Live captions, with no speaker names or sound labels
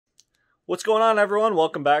What's going on, everyone?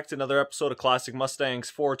 Welcome back to another episode of Classic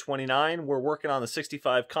Mustangs 429. We're working on the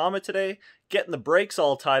 65 Comet today, getting the brakes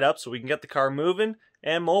all tied up so we can get the car moving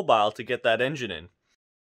and mobile to get that engine in.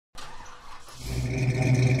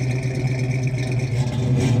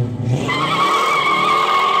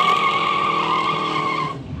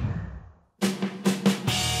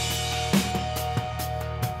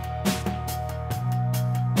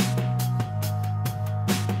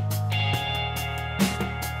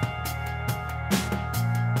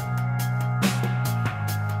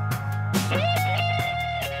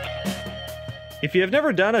 If you have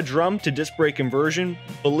never done a drum to disc brake conversion,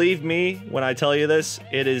 believe me when I tell you this,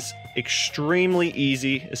 it is extremely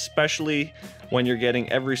easy, especially when you're getting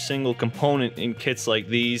every single component in kits like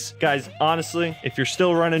these. Guys, honestly, if you're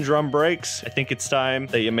still running drum brakes, I think it's time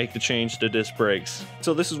that you make the change to disc brakes.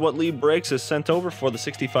 So this is what LEED Brakes has sent over for the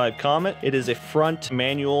 65 Comet. It is a front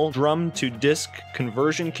manual drum to disc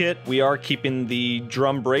conversion kit. We are keeping the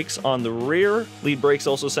drum brakes on the rear. LEED Brakes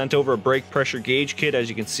also sent over a brake pressure gauge kit, as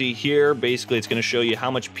you can see here. Basically, it's going to show you how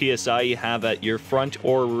much PSI you have at your front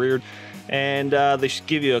or rear. And they should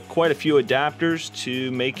give you quite a few adapters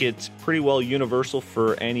to make it pretty well universal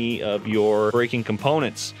for any of your braking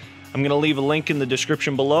components. I'm going to leave a link in the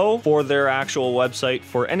description below for their actual website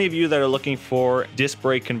for any of you that are looking for disc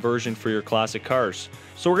brake conversion for your classic cars.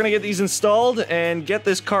 So we're going to get these installed and get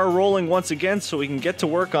this car rolling once again so we can get to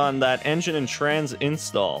work on that engine and trans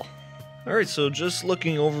install. Alright, so just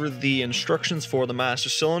looking over the instructions for the master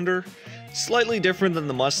cylinder. Slightly different than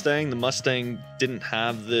the Mustang. The Mustang didn't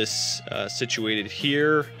have this situated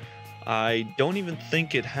here. I don't even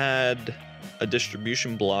think it had a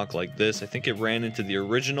distribution block like this. I think it ran into the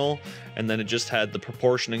original, and then it just had the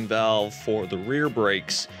proportioning valve for the rear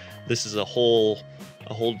brakes. This is a whole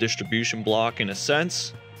distribution block in a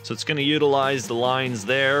sense. So it's going to utilize the lines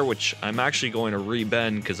there, which I'm actually going to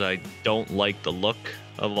rebend because I don't like the look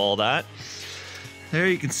of all that. There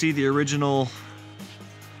you can see the original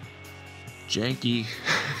janky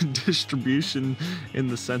distribution in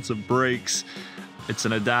the sense of brakes. It's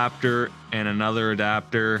an adapter and another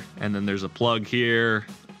adapter, and then there's a plug here.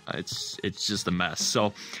 It's just a mess.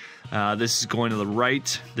 So this is going to the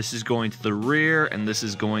right, this is going to the rear, and this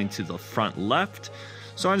is going to the front left.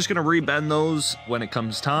 So I'm just going to rebend those when it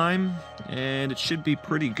comes time, and it should be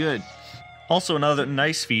pretty good. Also, another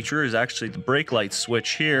nice feature is actually the brake light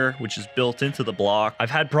switch here, which is built into the block.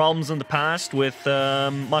 I've had problems in the past with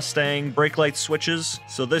Mustang brake light switches,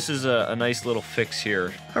 so this is a nice little fix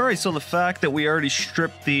here. Alright, so the fact that we already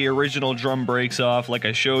stripped the original drum brakes off, like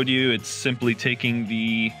I showed you, it's simply taking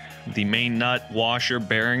the main nut, washer,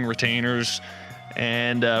 bearing retainers,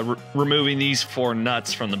 and removing these 4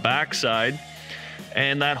 nuts from the back side.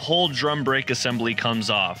 And that whole drum brake assembly comes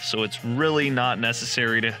off, so it's really not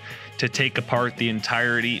necessary to take apart the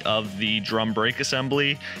entirety of the drum brake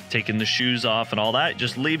assembly, taking the shoes off and all that.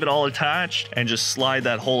 Just leave it all attached and just slide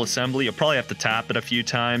that whole assembly. You'll probably have to tap it a few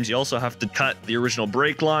times. You also have to cut the original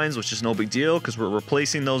brake lines, which is no big deal because we're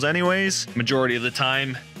replacing those anyways. Majority of the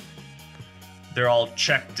time, they're all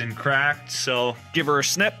checked and cracked, so give her a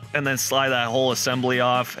snip and then slide that whole assembly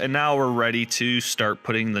off, and now we're ready to start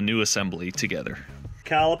putting the new assembly together.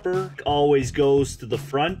 Caliper always goes to the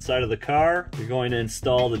front side of the car. You're going to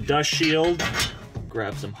install the dust shield,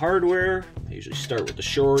 grab some hardware. I usually start with the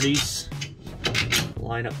shorties,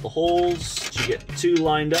 line up the holes. You get 2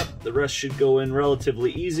 lined up, the rest should go in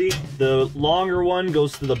relatively easy. The longer one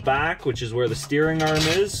goes to the back, which is where the steering arm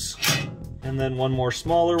is, and then one more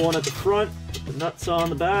smaller one at the front. Put the nuts on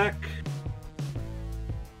the back.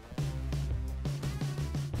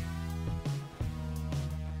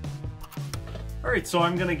 Alright, so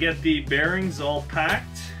I'm gonna get the bearings all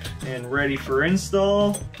packed and ready for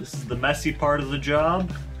install. This is the messy part of the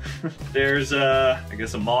job. There's I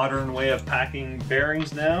guess a modern way of packing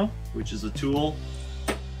bearings now, which is a tool,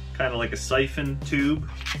 kind of like a siphon tube.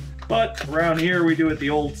 But around here we do it the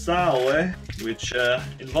old style way, which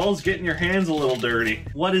involves getting your hands a little dirty.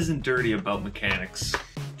 What isn't dirty about mechanics?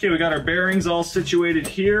 Okay, we got our bearings all situated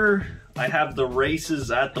here. I have the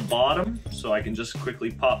races at the bottom, so I can just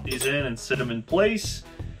quickly pop these in and sit them in place.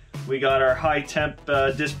 We got our high temp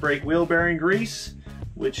disc brake wheel bearing grease,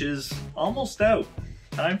 which is almost out.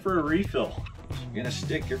 Time for a refill. You're gonna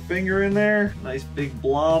stick your finger in there, nice big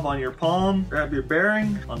blob on your palm, grab your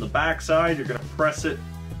bearing. On the back side, you're gonna press it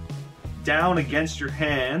down against your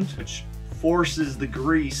hand, which forces the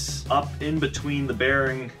grease up in between the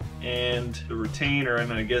bearing and the retainer,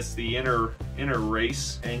 and I guess the inner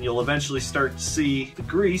race, and you'll eventually start to see the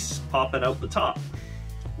grease popping out the top.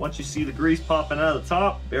 Once you see the grease popping out of the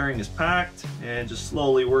top, bearing is packed, and just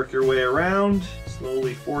slowly work your way around.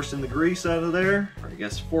 Slowly forcing the grease out of there, or I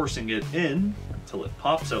guess forcing it in until it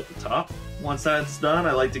pops out the top. Once that's done,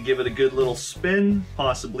 I like to give it a good little spin,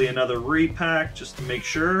 possibly another repack just to make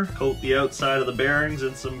sure. Coat the outside of the bearings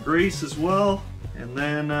in some grease as well, and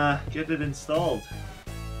then get it installed.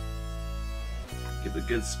 Give it a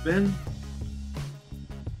good spin.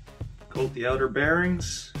 Coat the outer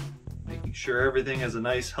bearings, making sure everything has a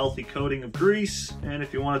nice healthy coating of grease. And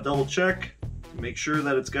if you want to double check, make sure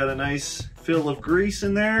that it's got a nice fill of grease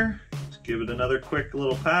in there. Just give it another quick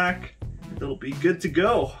little pack. It'll be good to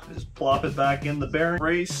go. Just plop it back in the bearing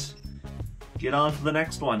brace. Get on to the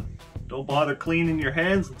next one. Don't bother cleaning your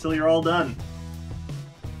hands until you're all done.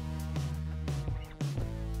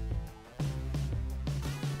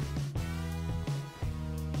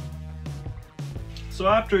 So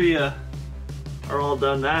after you are all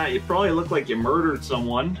done that, you probably look like you murdered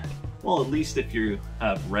someone. Well, at least if you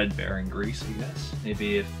have red bearing grease, I guess.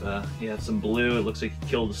 Maybe if you have some blue, it looks like you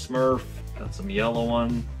killed a Smurf. Got some yellow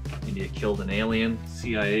one, maybe you killed an alien.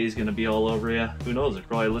 CIA's gonna be all over you. Who knows, they're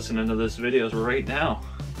probably listening to this video right now.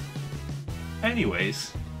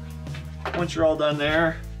 Anyways, once you're all done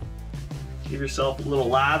there, give yourself a little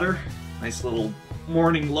lather. Nice little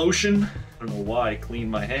morning lotion. I don't know why I clean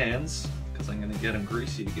my hands, because I'm gonna get them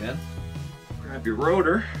greasy again. Grab your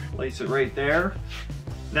rotor, place it right there.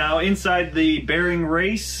 Now inside the bearing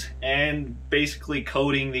race and basically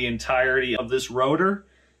coating the entirety of this rotor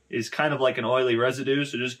is kind of like an oily residue,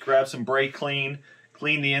 so just grab some brake clean,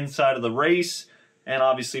 clean the inside of the race, and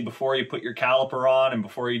obviously before you put your caliper on and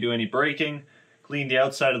before you do any braking, clean the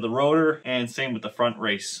outside of the rotor, and same with the front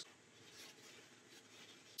race.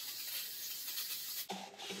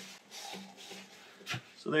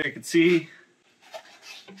 So there you can see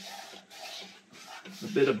a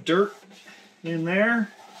bit of dirt in there.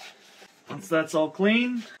 Once that's all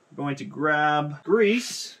clean, we're going to grab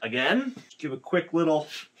grease again. Give a quick little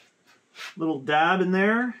dab in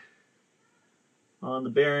there on the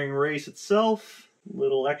bearing race itself. A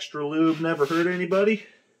little extra lube never hurt anybody.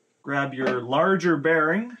 Grab your larger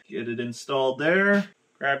bearing, get it installed there.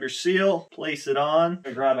 Grab your seal, place it on.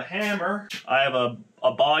 Grab a hammer. I have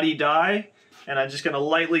a body die, and I'm just gonna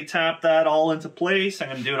lightly tap that all into place. I'm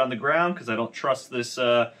gonna do it on the ground because I don't trust this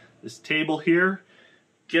this table here.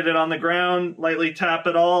 Get it on the ground, lightly tap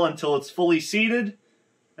it all until it's fully seated,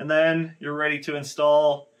 and then you're ready to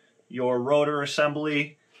install your rotor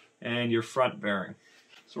assembly and your front bearing.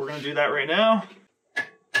 So we're gonna do that right now.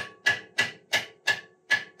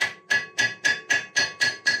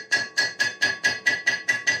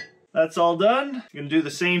 That's all done. I'm gonna do the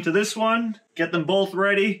same to this one. Get them both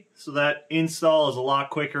ready so that install is a lot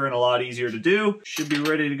quicker and a lot easier to do. Should be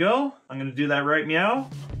ready to go. I'm gonna do that right meow.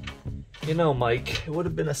 You know, Mike, it would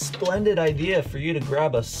have been a splendid idea for you to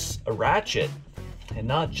grab a ratchet and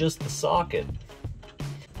not just the socket.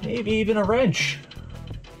 Maybe even a wrench.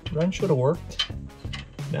 Wrench would have worked.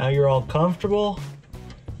 Now you're all comfortable,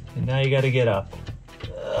 and now you gotta get up.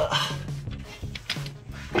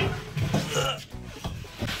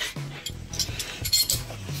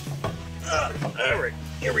 All right,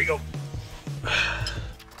 here we go.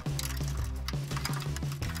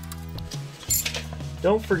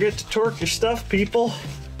 Don't forget to torque your stuff, people.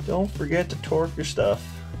 Don't forget to torque your stuff.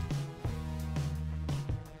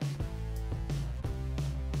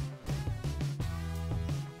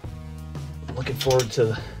 I'm looking forward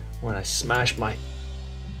to when I smash my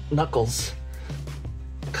knuckles.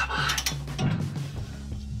 Come on.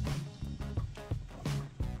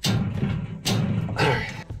 All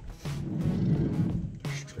right.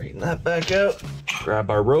 Straighten that back out. Grab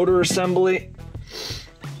our rotor assembly.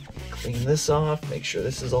 Clean this off, make sure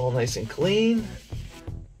this is all nice and clean.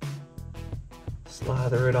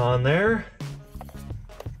 Slather it on there.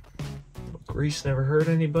 Grease never hurt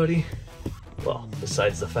anybody. Well,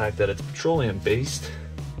 besides the fact that it's petroleum based,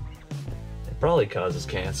 it probably causes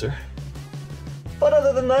cancer. But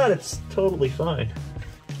other than that, it's totally fine.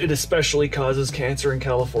 It especially causes cancer in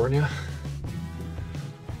California.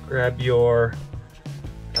 Grab your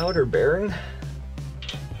outer bearing,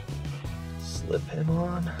 slip him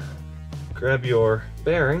on. Grab your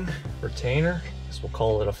bearing retainer, this we'll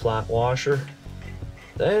call it a flat washer.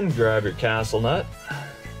 Then grab your castle nut,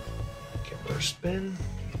 give her a spin.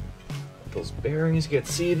 Let those bearings get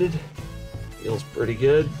seated. Feels pretty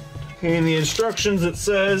good. In the instructions it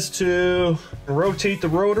says to rotate the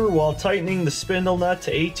rotor while tightening the spindle nut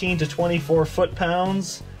to 18 to 24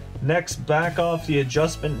 foot-pounds. Next, back off the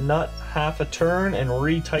adjustment nut half a turn and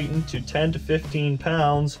retighten to 10 to 15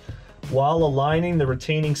 pounds while aligning the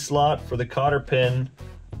retaining slot for the cotter pin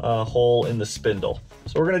hole in the spindle.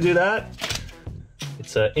 So we're gonna do that.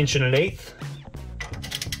 It's 1 1/8 inches.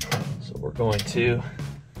 So we're we're going to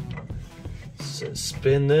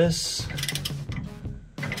spin this.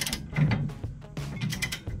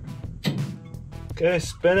 Okay,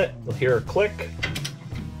 spin it. You'll hear a click.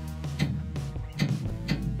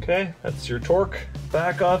 Okay, that's your torque.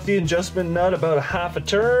 Back off the adjustment nut about a half a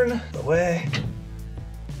turn. Away.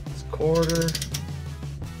 It's quarter,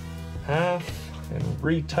 half, and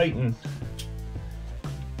retighten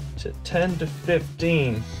to 10 to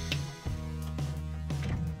 15.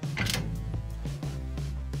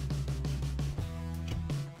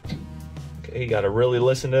 Okay, you gotta really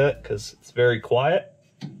listen to it because it's very quiet.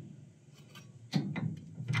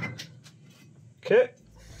 Okay,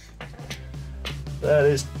 that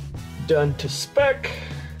is done to spec.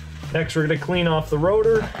 Next, we're gonna clean off the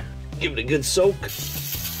rotor, give it a good soak.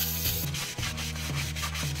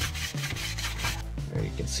 There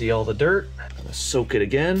you can see all the dirt. I'm gonna soak it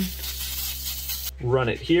again, run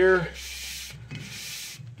it here,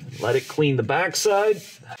 let it clean the backside.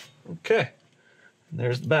 Okay, and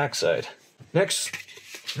there's the backside. Next,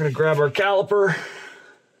 we're gonna grab our caliper,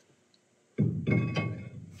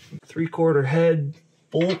 3/4 head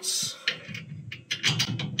bolts.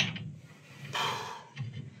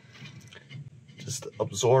 Just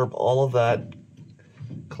absorb all of that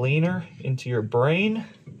cleaner into your brain.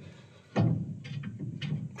 And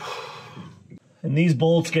these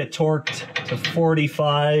bolts get torqued to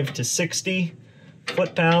 45 to 60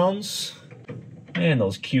 foot-pounds. Man,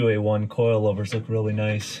 those QA1 coilovers look really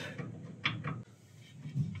nice.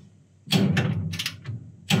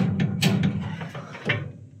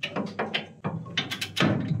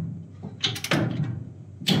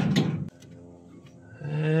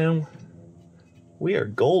 And we are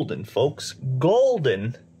golden, folks.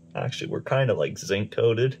 Golden! Actually, we're kind of like zinc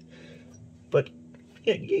coated, but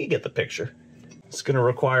yeah, you get the picture. It's gonna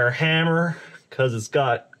require a hammer because it's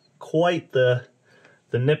got quite the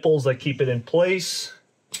nipples that keep it in place.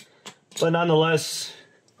 But nonetheless,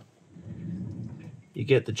 you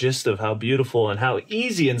get the gist of how beautiful and how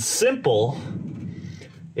easy and simple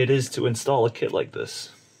it is to install a kit like this.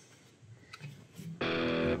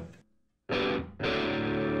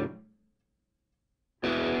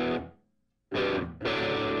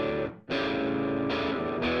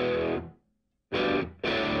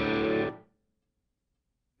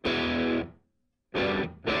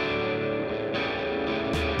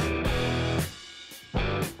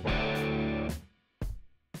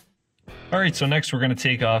 All right, so next we're gonna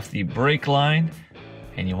take off the brake line.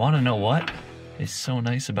 And you wanna know what is so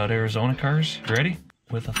nice about Arizona cars? You ready?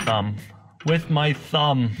 With a thumb. With my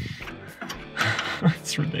thumb.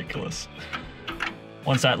 It's ridiculous.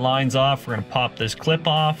 Once that line's off, we're gonna pop this clip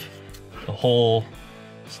off. The whole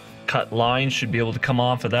cut line should be able to come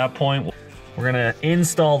off at that point. We're gonna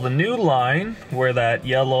install the new line where that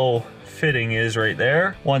yellow fitting is right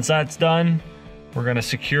there. Once that's done, we're gonna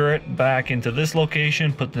secure it back into this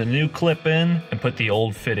location, put the new clip in, and put the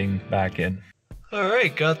old fitting back in. All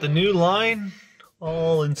right, got the new line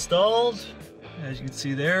all installed. As you can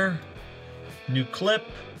see there, new clip,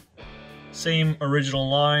 same original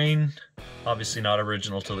line, obviously not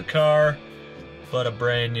original to the car, but a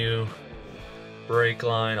brand new brake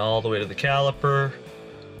line all the way to the caliper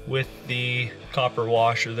with the copper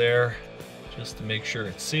washer there, just to make sure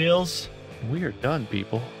it seals. We are done,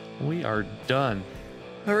 people. We are done.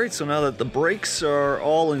 All right, so now that the brakes are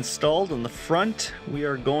all installed on the front, we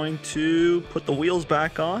are going to put the wheels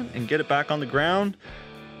back on and get it back on the ground.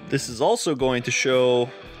 This is also going to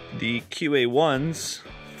show the QA1's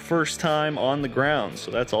first time on the ground,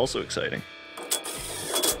 so that's also exciting.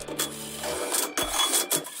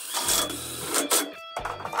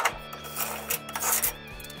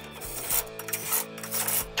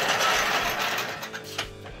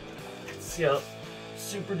 Let's see how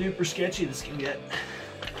super duper sketchy this can get.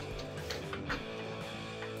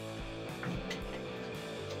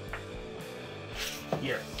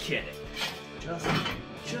 You're kidding. Just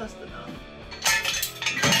enough.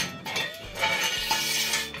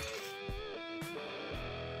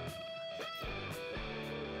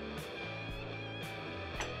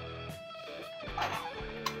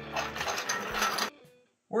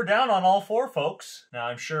 We're down on all four, folks. Now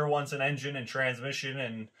I'm sure once an engine and transmission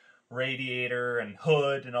and radiator and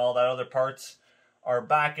hood and all that other parts are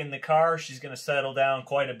back in the car, she's gonna settle down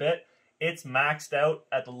quite a bit. It's maxed out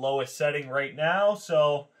at the lowest setting right now,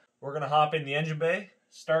 so we're gonna hop in the engine bay,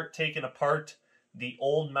 start taking apart the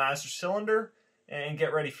old master cylinder, and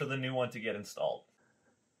get ready for the new one to get installed.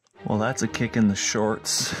 Well, that's a kick in the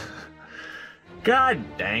shorts.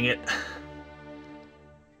 God dang it.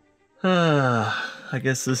 I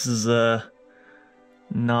guess this is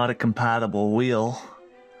not a compatible wheel.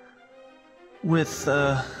 with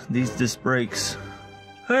these disc brakes.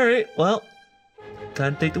 Alright, well,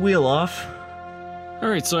 time to take the wheel off.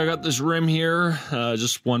 Alright, so I got this rim here,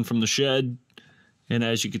 just one from the shed, and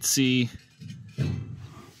as you can see,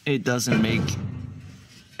 it doesn't make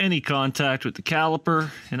any contact with the caliper,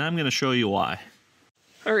 and I'm going to show you why.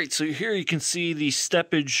 Alright, so here you can see the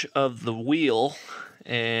steppage of the wheel,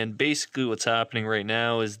 and basically what's happening right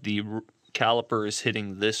now is the caliper is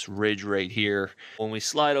hitting this ridge right here. When we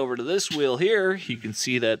slide over to this wheel here, you can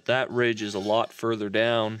see that that ridge is a lot further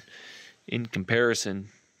down in comparison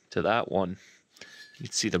to that one. You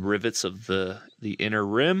can see the rivets of the inner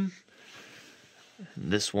rim.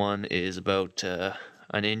 This one is about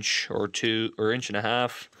an inch or two, or inch and a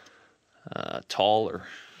half taller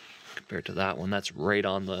compared to that one. That's right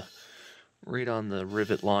on the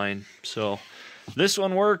rivet line. So this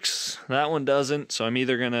one works, that one doesn't, so I'm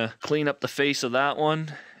either gonna clean up the face of that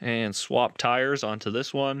one and swap tires onto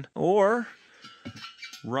this one, or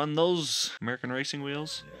run those American racing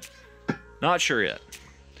wheels. Not sure yet.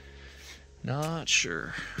 Not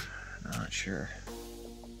sure.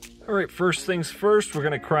 Alright, first things first, we're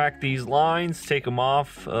gonna crack these lines, take them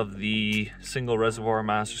off of the single reservoir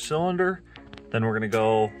master cylinder. Then we're gonna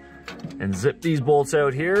go and zip these bolts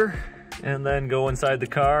out here, and then go inside the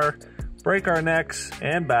car, break our necks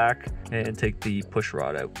and back, and take the push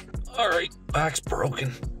rod out. Alright, back's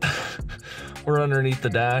broken. We're underneath the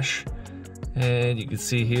dash, and you can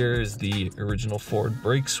see here is the original Ford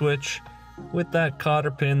brake switch with that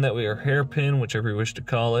cotter pin, or hairpin, whichever you wish to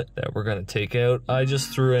call it, that we're going to take out. I just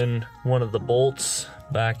threw in one of the bolts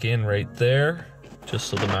back in right there, just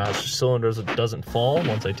so the master cylinder doesn't fall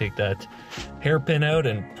once I take that hairpin out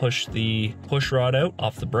and push the push rod out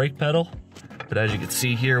off the brake pedal. But as you can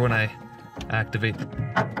see here, when I activate the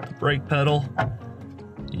brake pedal,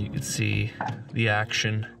 you can see the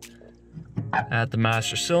action at the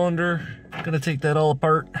master cylinder. I'm gonna take that all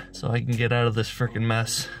apart so I can get out of this freaking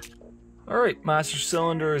mess. Alright, master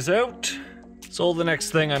cylinder is out. So the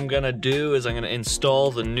next thing I'm gonna do is I'm gonna install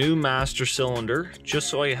the new master cylinder, just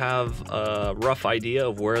so I have a rough idea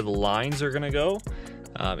of where the lines are gonna go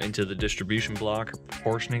into the distribution block or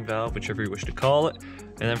proportioning valve, whichever you wish to call it.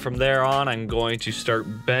 And then from there on, I'm going to start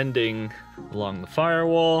bending along the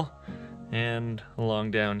firewall and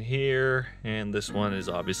along down here. And this one is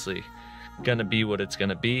obviously gonna be what it's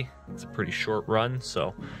gonna be. It's a pretty short run,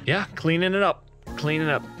 so yeah, cleaning it up.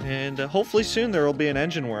 And hopefully soon there will be an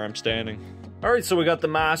engine where I'm standing. Alright, so we got the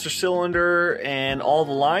master cylinder and all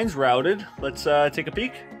the lines routed. Let's take a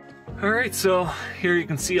peek. Alright, so here you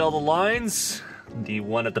can see all the lines. The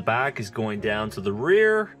one at the back is going down to the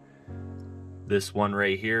rear. This one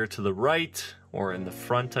right here to the right, or in the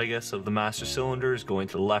front, I guess, of the master cylinder is going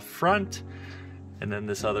to the left front. And then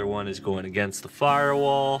this other one is going against the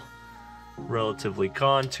firewall. Relatively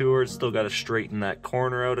contoured, still got to straighten that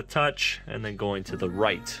corner out a touch, and then going to the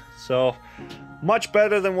right. So much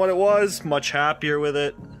better than what it was, much happier with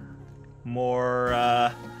it, more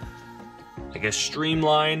I guess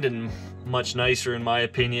streamlined, and much nicer in my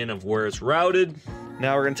opinion of where it's routed.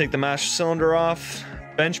 Now we're going to take the master cylinder off,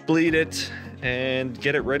 bench bleed it, and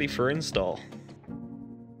get it ready for install.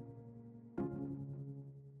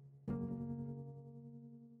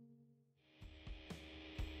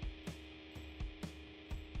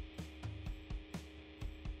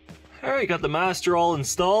 Alright, got the master all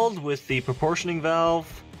installed with the proportioning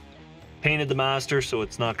valve. Painted the master so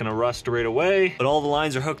it's not going to rust right away. But all the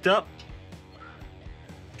lines are hooked up.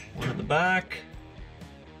 One at the back.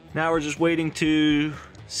 Now we're just waiting to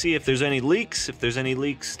see if there's any leaks. If there's any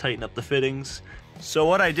leaks, tighten up the fittings. So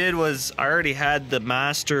what I did was I already had the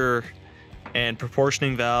master and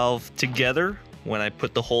proportioning valve together when I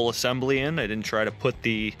put the whole assembly in. I didn't try to put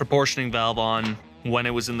the proportioning valve on when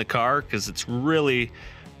it was in the car, because it's really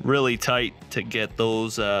tight to get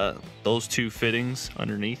those two fittings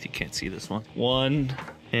underneath. You can't see this one. 1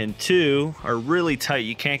 and 2 are really tight.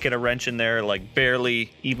 You can't get a wrench in there, like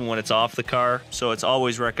barely, even when it's off the car. So it's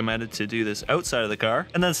always recommended to do this outside of the car.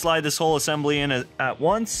 And then slide this whole assembly in at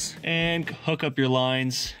once and hook up your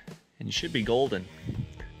lines, and you should be golden.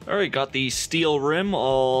 All right, got the steel rim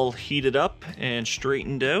all heated up and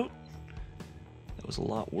straightened out. That was a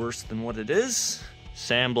lot worse than what it is.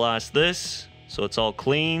 Sandblast this so it's all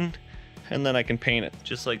clean, and then I can paint it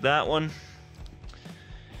just like that one,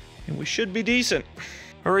 and we should be decent.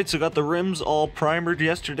 All right, so got the rims all primered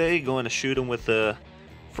yesterday, going to shoot them with a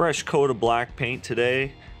fresh coat of black paint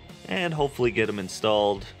today, and hopefully get them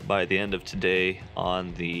installed by the end of today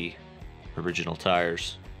on the original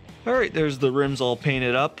tires. All right, there's the rims all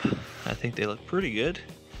painted up. I think they look pretty good.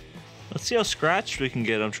 Let's see how scratched we can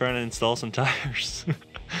get. I'm trying to install some tires.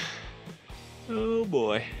 Oh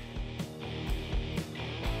boy.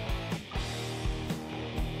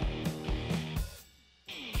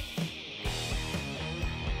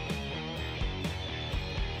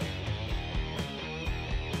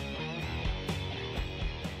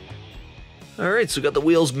 All right, so we got the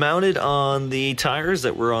wheels mounted on the tires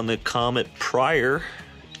that were on the Comet prior,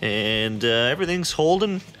 and everything's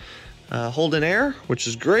holding air, which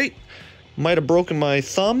is great. Might have broken my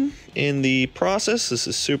thumb in the process. This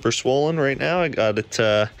is super swollen right now. I got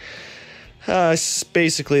it,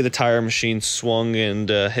 basically the tire machine swung and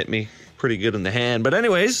hit me pretty good in the hand. But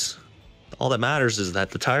anyways, all that matters is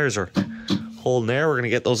that the tires are holding air. We're gonna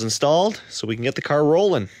get those installed so we can get the car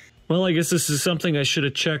rolling. Well, I guess this is something I should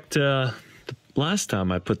have checked the last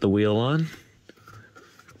time I put the wheel on.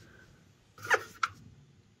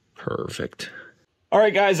 Perfect. All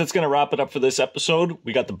right, guys, that's going to wrap it up for this episode.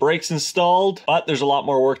 We got the brakes installed, but there's a lot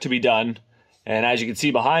more work to be done. And as you can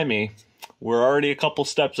see behind me, we're already a couple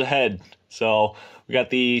steps ahead. So we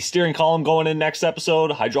got the steering column going in next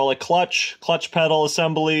episode, hydraulic clutch, clutch pedal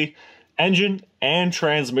assembly, engine, and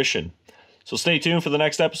transmission. So stay tuned for the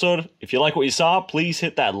next episode. If you like what you saw, please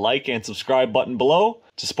hit that like and subscribe button below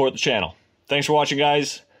to support the channel. Thanks for watching,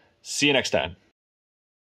 guys. See you next time.